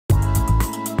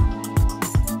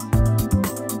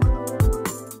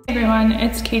everyone,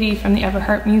 it's Katie from the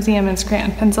Everhart Museum in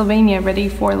Scranton, Pennsylvania, ready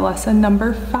for lesson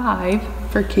number 5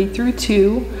 for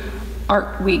K-2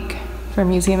 Art Week for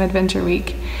Museum Adventure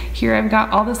Week. Here I've got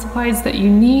all the supplies that you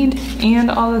need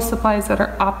and all the supplies that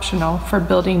are optional for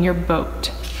building your boat.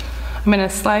 I'm going to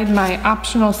slide my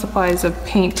optional supplies of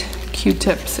paint,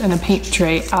 Q-tips, and a paint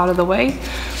tray out of the way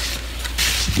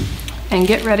and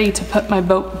get ready to put my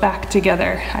boat back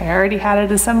together. I already had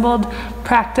it assembled,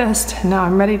 practiced, now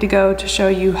I'm ready to go to show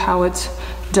you how it's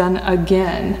done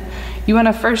again. You want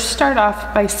to first start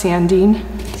off by sanding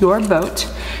your boat.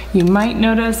 You might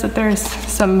notice that there's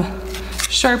some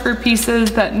sharper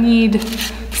pieces that need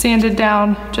sanded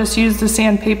down. Just use the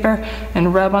sandpaper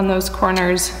and rub on those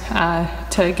corners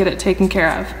to get it taken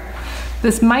care of.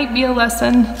 This might be a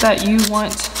lesson that you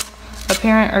want a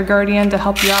parent or guardian to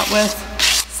help you out with.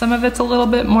 Some of it's a little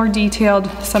bit more detailed,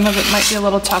 some of it might be a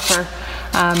little tougher.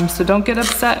 So don't get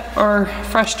upset or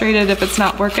frustrated if it's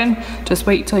not working. Just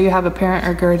wait till you have a parent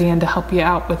or guardian to help you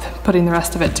out with putting the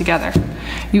rest of it together.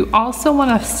 You also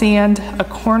want to sand a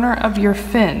corner of your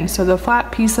fin. So the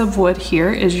flat piece of wood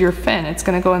here is your fin. It's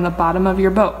going to go in the bottom of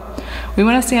your boat. We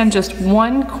want to sand just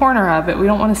one corner of it. We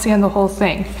don't want to sand the whole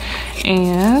thing.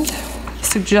 And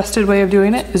suggested way of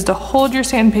doing it is to hold your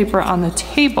sandpaper on the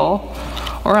table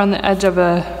or on the edge of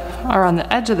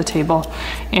the table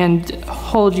and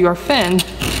hold your fin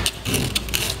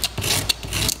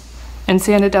and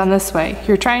sand it down this way.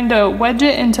 You're trying to wedge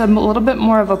it into a little bit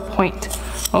more of a point.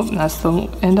 Oh, that's the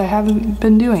end I haven't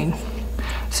been doing.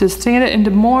 So sand it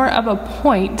into more of a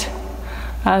point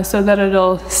so that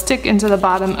it'll stick into the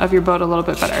bottom of your boat a little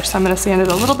bit better. So I'm going to sand it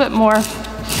a little bit more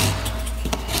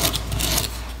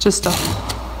just to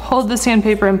hold the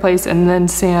sandpaper in place and then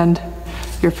sand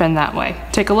your fin that way.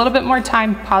 Take a little bit more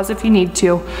time, pause if you need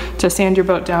to sand your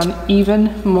boat down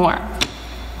even more.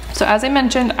 So as I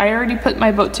mentioned, I already put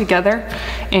my boat together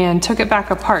and took it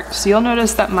back apart. So you'll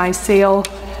notice that my sail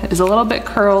is a little bit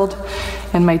curled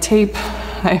and my tape,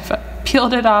 I've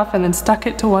peeled it off and then stuck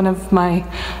it to one of my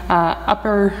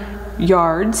upper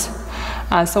yards.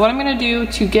 So what I'm gonna do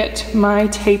to get my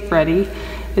tape ready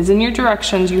is in your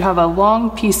directions, you have a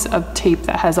long piece of tape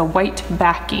that has a white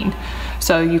backing.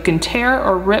 So you can tear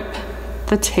or rip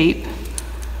the tape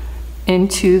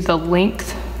into the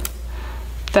length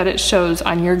that it shows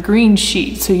on your green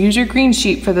sheet. So use your green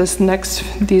sheet for these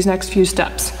next few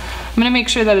steps. I'm gonna make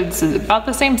sure that it's about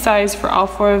the same size for all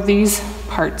 4 of these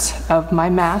parts of my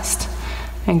mast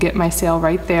and get my sail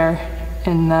right there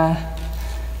in the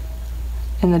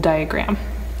diagram.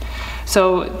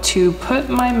 So to put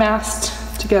my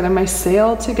mast together, my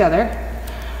sail together,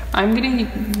 I'm going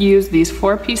to use these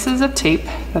 4 pieces of tape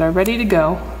that are ready to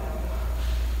go.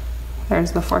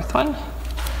 There's the 4th one.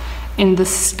 In the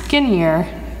skinnier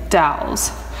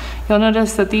dowels. You'll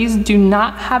notice that these do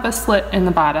not have a slit in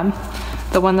the bottom.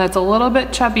 The one that's a little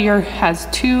bit chubbier has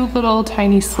 2 little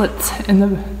tiny slits in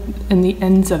the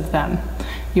ends of them.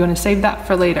 You want to save that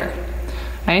for later.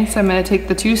 Okay, so I'm going to take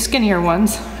the 2 skinnier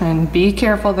ones, and be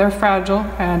careful, they're fragile.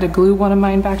 I had to glue one of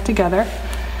mine back together.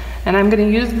 And I'm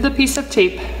going to use the piece of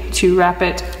tape to wrap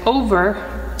it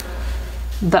over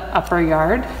the upper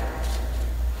yard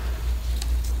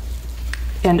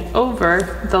and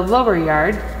over the lower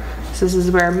yard. So this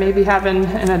is where maybe having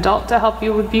an adult to help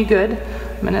you would be good.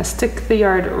 I'm going to stick the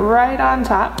yard right on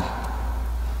top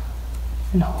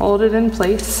and hold it in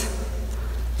place.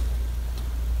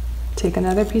 Take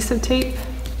another piece of tape,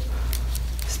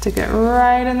 stick it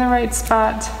right in the right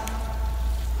spot,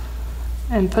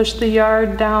 and push the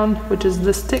yard down, which is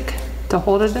the stick, to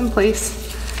hold it in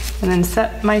place, and then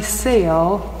set my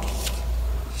sail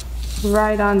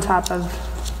right on top of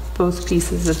both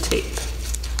pieces of tape.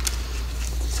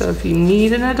 So if you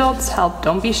need an adult's help,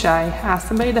 don't be shy, ask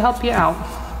somebody to help you out.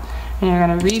 And you're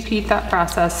gonna repeat that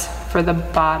process for the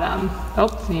bottom.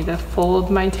 Oh, I need to fold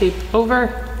my tape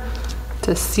over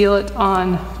to seal it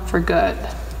on for good.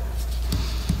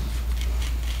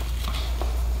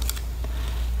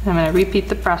 I'm going to repeat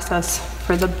the process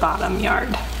for the bottom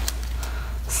yard.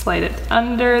 Slide it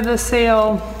under the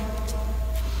sail,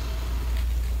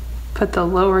 put the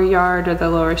lower yard or the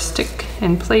lower stick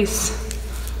in place,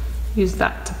 use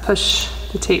that to push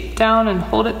the tape down and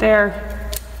hold it there,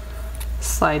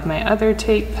 slide my other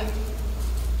tape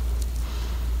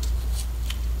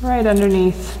right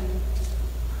underneath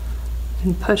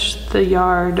and push the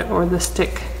yard or the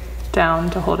stick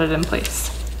down to hold it in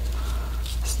place.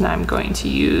 So now I'm going to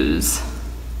use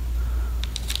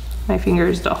my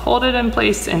fingers to hold it in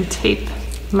place and tape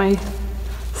my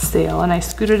sail, and I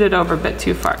scooted it over a bit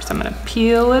too far, so I'm going to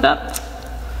peel it up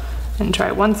and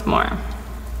try once more.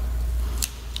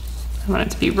 I want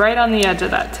it to be right on the edge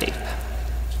of that tape.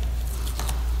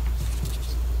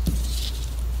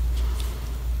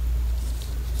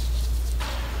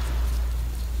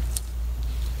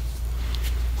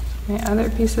 my other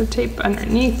piece of tape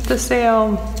underneath the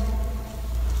sail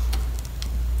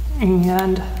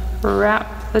and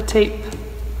wrap the tape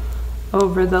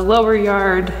over the lower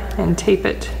yard and tape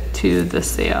it to the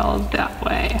sail that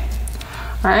way.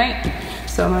 All right,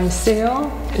 so my sail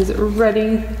is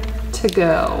ready to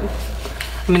go.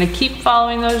 I'm gonna keep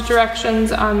following those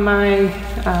directions on my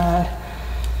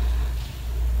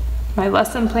my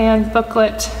lesson plan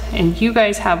booklet, and you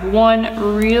guys have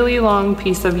one really long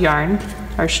piece of yarn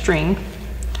or string.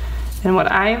 And what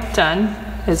I've done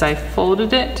is I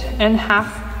folded it in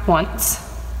half once.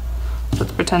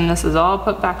 Let's pretend this is all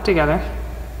put back together.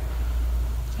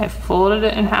 I folded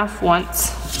it in half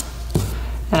once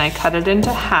and I cut it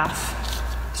into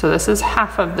half. So this is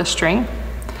half of the string.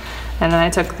 And then I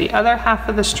took the other half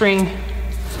of the string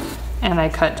and I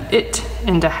cut it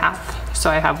into half. So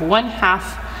I have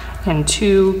 1/2 and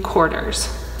 2/4.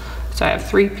 So I have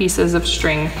 3 pieces of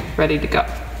string ready to go.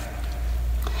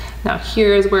 Now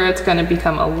here's where it's gonna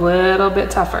become a little bit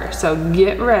tougher. So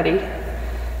get ready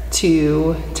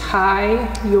to tie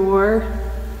your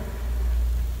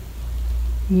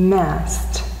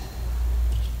mast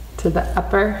to the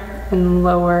upper and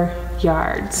lower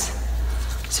yards.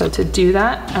 So to do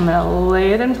that, I'm gonna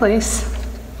lay it in place,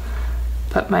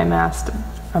 put my mast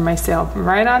or my sail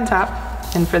right on top,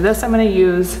 and for this I'm gonna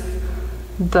use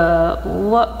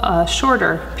the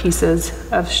shorter pieces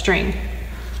of string.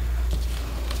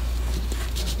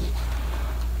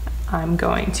 I'm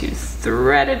going to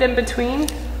thread it in between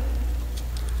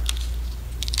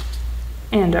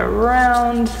and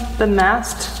around the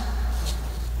mast,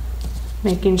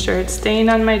 making sure it's staying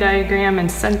on my diagram and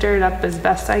centered up as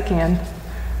best I can.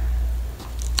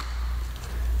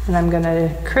 And I'm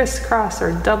gonna crisscross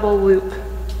or double loop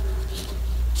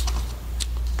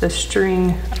the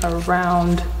string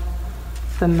around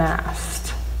the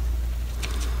mast.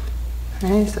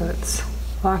 Okay, so it's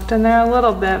locked in there a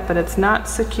little bit, but it's not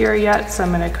secure yet, so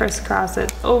I'm gonna crisscross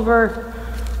it over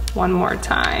one more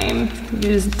time.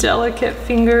 Use delicate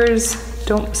fingers.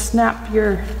 Don't snap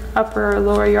your upper or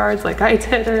lower yards like I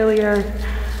did earlier.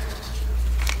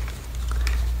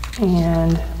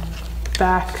 And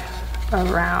back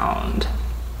around.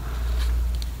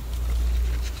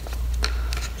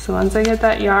 So once I get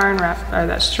that yarn wrapped, or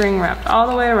that string wrapped all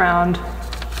the way around,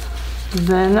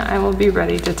 then I will be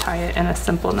ready to tie it in a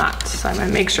simple knot. So I'm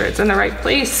gonna make sure it's in the right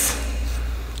place.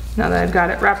 Now that I've got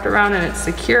it wrapped around and it's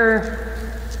secure,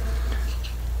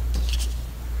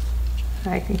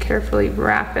 I can carefully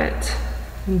wrap it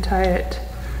and tie it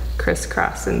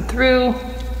crisscross and through,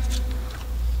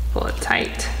 pull it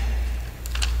tight,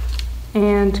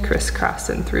 and crisscross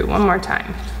and through one more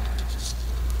time.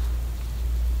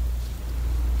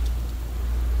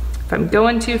 If I'm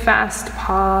going too fast,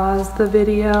 pause the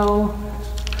video,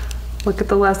 look at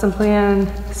the lesson plan,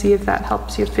 see if that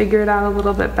helps you figure it out a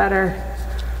little bit better,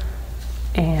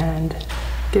 and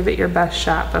give it your best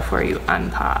shot before you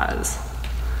unpause,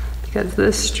 because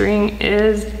this string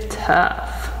is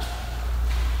tough.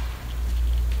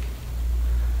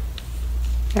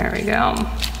 There we go.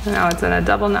 Now it's in a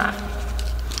double knot.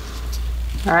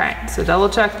 All right, so double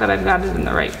check that I've got it in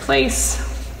the right place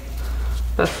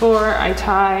before I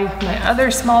tie my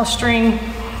other small string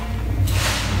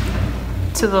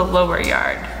to the lower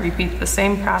yard. Repeat the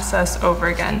same process over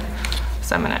again.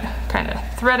 So I'm gonna kind of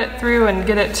thread it through and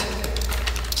get it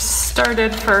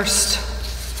started first.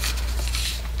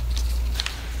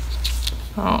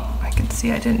 Oh, I can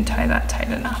see I didn't tie that tight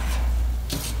enough.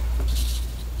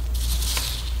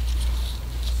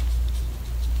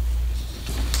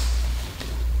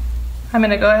 I'm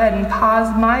gonna go ahead and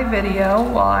pause my video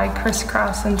while I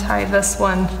crisscross and tie this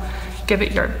one. Give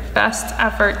it your best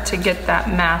effort to get that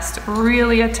mast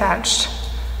really attached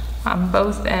on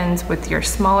both ends with your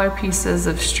smaller pieces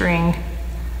of string,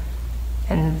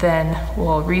 and then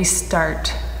we'll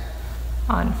restart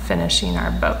on finishing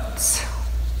our boats.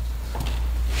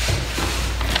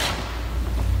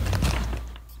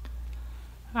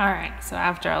 All right, so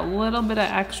after a little bit of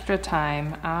extra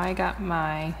time, I got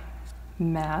my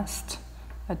mast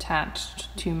attached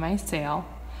to my sail,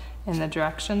 and the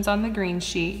directions on the green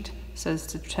sheet says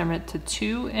to trim it to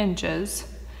 2 inches,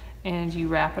 and you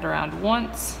wrap it around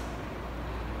once,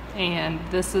 and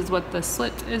this is what the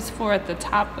slit is for at the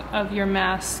top of your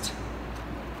mast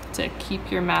to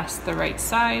keep your mast the right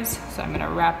size. So I'm going to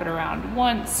wrap it around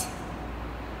once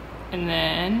and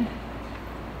then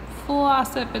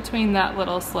floss it between that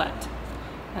little slit,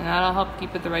 and that'll help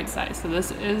keep it the right size. So this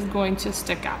is going to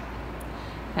stick out.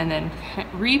 And then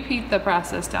repeat the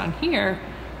process down here,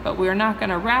 but we're not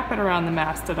gonna wrap it around the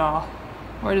mast at all.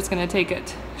 We're just gonna take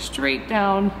it straight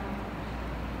down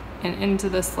and into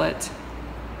the slit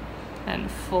and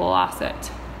floss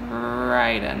it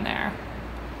right in there.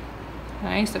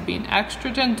 Okay, so being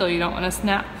extra gentle, you don't want to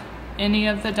snap any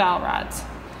of the dowel rods.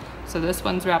 So this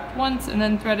one's wrapped once and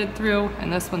then threaded through,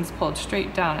 and this one's pulled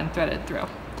straight down and threaded through.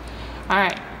 All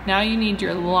right, now you need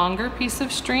your longer piece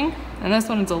of string, and this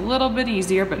one's a little bit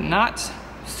easier, but not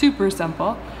super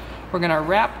simple. We're gonna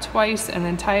wrap twice and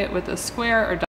then tie it with a square or